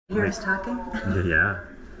You hear us talking? Yeah.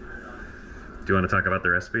 Do you want to talk about the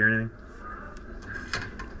recipe or anything?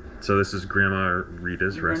 So this is Grandma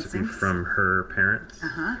Rita's recipe from her parents?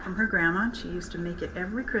 From her grandma. She used to make it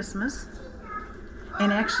every Christmas.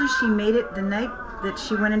 And actually she made it the night that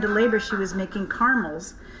she went into labor. She was making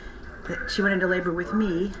Carmels. She went into labor with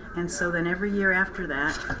me. And so then every year after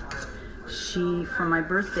that, she, for my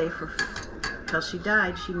birthday, till she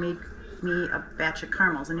died, she made me a batch of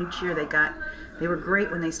Carmels. And each year they were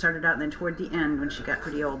great when they started out. And then toward the end, when she got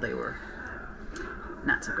pretty old, they were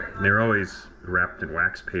not so great. And they were always wrapped in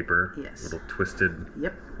wax paper. Yes. Little twisted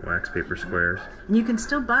wax paper squares. And you can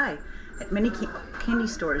still buy, at many candy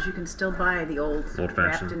stores, you can still buy the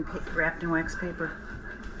old-fashioned wrapped in wax paper.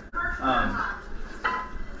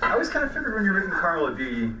 I always kind of figured when you're making caramel it'd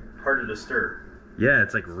be harder to stir. Yeah,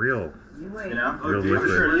 it's like real. You wait. You know? Real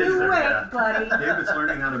liquid. You wait, buddy. David's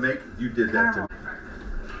learning how to make. You did that too.